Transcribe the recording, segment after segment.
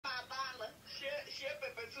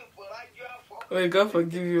May God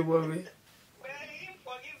forgive you, mommy.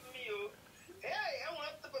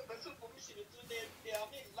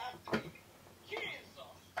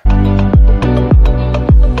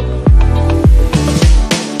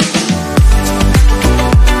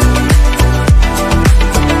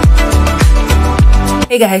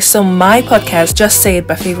 Hey guys, so my podcast, Just Say It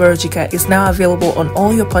by Favor Ojika, is now available on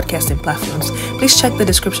all your podcasting platforms. Please check the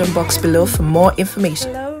description box below for more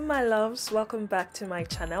information. Hello my loves, welcome back to my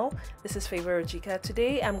channel. This is Favor Ojika.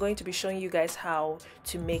 Today I'm going to be showing you guys how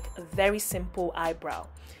to make a very simple eyebrow.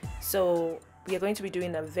 So we are going to be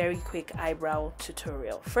doing a very quick eyebrow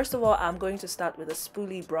tutorial. First of all, I'm going to start with a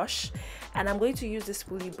spoolie brush, and I'm going to use this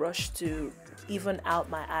spoolie brush to even out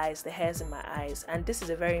my eyes, the hairs in my eyes. And this is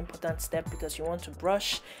a very important step because you want to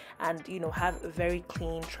brush and have a very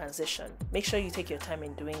clean transition. Make sure you take your time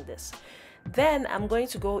in doing this. Then I'm going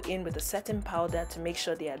to go in with a setting powder to make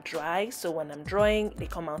sure they are dry, so when I'm drawing they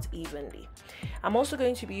come out evenly. I'm also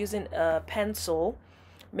going to be using a pencil.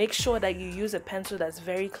 Make sure that you use a pencil that's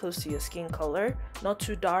very close to your skin color, not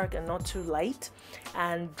too dark and not too light,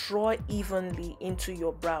 and draw evenly into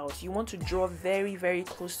your brows. You want to draw very, very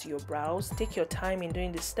close to your brows. Take your time in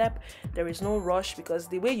doing this step. There is no rush, because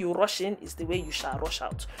the way you rush in is the way you shall rush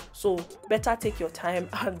out. So better take your time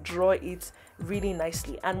and draw it really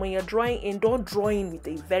nicely. And when you're drawing in, don't draw in with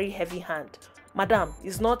a very heavy hand. Madam,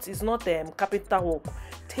 it's not carpenter work.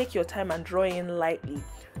 Take your time and draw in lightly.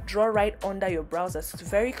 Draw right under your brows as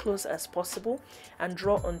very close as possible, and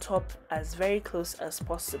draw on top as very close as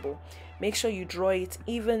possible. Make sure you draw it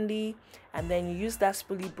evenly, and then you use that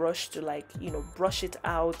spoolie brush to brush it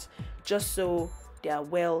out, just so they are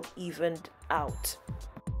well evened out.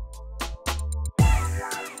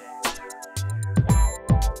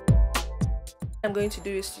 I'm going to do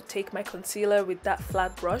is to take my concealer with that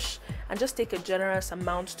flat brush and just take a generous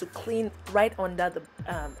amount to clean right under the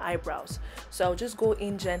eyebrows. So I'll just go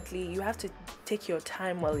in gently. You have to take your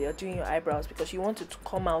time while you're doing your eyebrows, because you want it to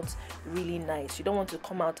come out really nice. You don't want to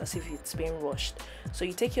come out as if it's being rushed. So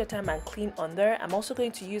you take your time and clean under. I'm also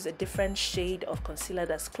going to use a different shade of concealer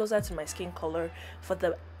that's closer to my skin color for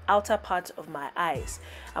the outer part of my eyes.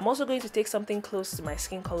 I'm also going to take something close to my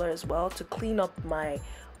skin color as well to clean up my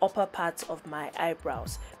upper part of my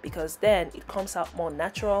eyebrows, because then it comes out more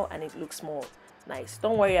natural and it looks more nice.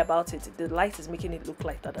 Don't worry about it, the light is making it look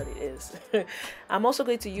lighter than it is. I'm also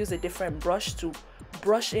going to use a different brush to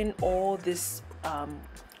brush in all this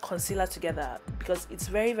concealer together, because it's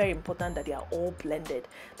very, very important that they are all blended.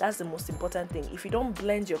 That's the most important thing. If you don't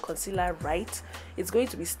blend your concealer right, it's going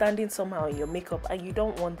to be standing somehow in your makeup, and you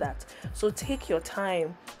don't want that. So take your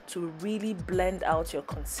time to really blend out your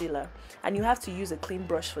concealer, and you have to use a clean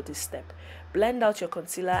brush for this step. Blend out your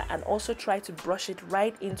concealer and also try to brush it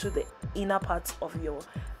right into the inner parts of your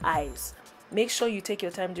eyes. Make sure you take your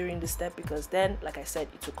time during this step, because then, like I said,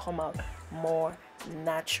 it will come out more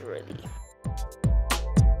naturally.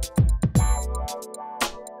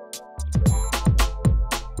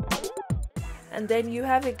 And then you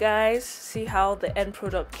have it, guys. See how the end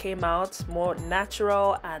product came out, more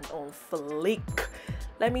natural and on fleek.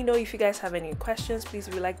 Let me know if you guys have any questions. Please,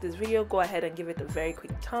 if you like this video, go ahead and give it a very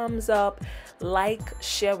quick thumbs up, like,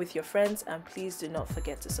 share with your friends, and please do not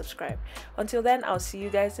forget to subscribe. Until then, I'll see you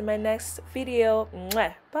guys in my next video.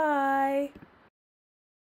 Mwah. Bye.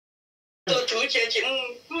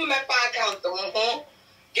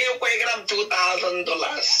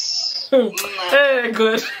 Hey,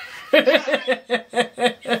 good. Hey,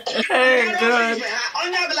 good.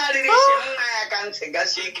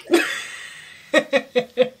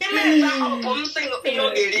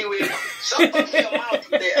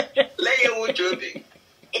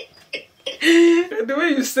 The way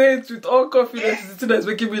you say it with all confidence is the thing that's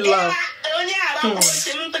making me laugh.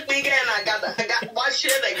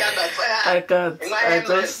 I can't.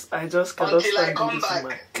 I just cannot stand this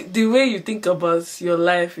woman. The way you think about your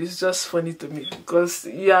life is just funny to me, because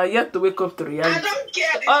you are yet to wake up to reality. I don't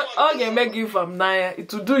care. All you make you from Naya,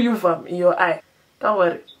 it will do you from in your eye. Don't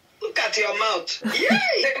worry. Look at your mouth. Yeah.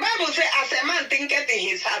 The Bible says, as a man thinketh in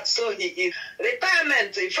his heart, so he is.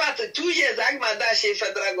 Retirement, in fact, 2 years, I'm going to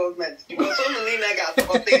federal government. Because only I got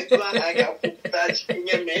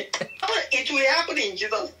it will happen in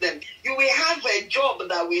Jesus' name. You will have a job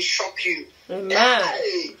that will shock you.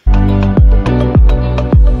 Amen.